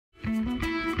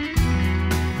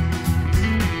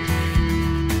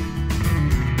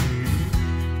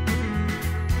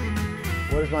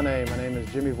is my name. My name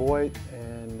is Jimmy Voight,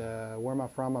 and where am I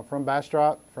from? I'm from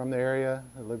Bastrop, from the area.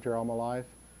 I lived here all my life.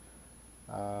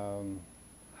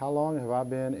 How long have I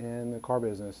been in the car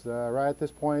business? Right at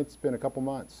this point, it's been a couple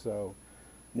months. So,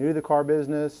 new to the car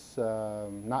business,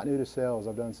 not new to sales.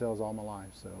 I've done sales all my life.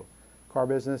 So, car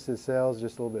business is sales,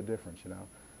 just a little bit different, you know.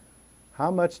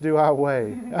 How much do I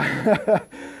weigh?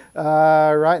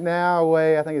 Right now, I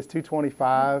weigh, I think it's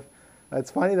 225. It's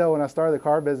funny though, when I started the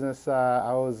car business,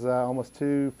 I was almost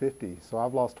 250. So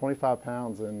I've lost 25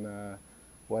 pounds in,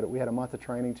 we had a month of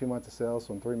training, 2 months of sales.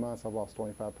 So in 3 months, I've lost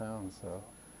 25 pounds. So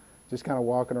just kind of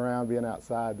walking around, being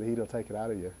outside, the heat will take it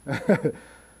out of you.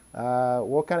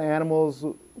 What kind of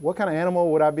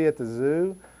animal would I be at the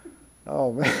zoo?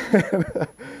 Oh man.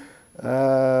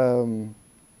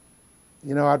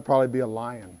 You know, I'd probably be a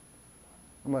lion.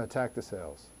 I'm going to attack the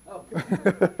sales. Oh, good.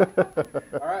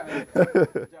 All right, man.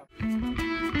 Good job.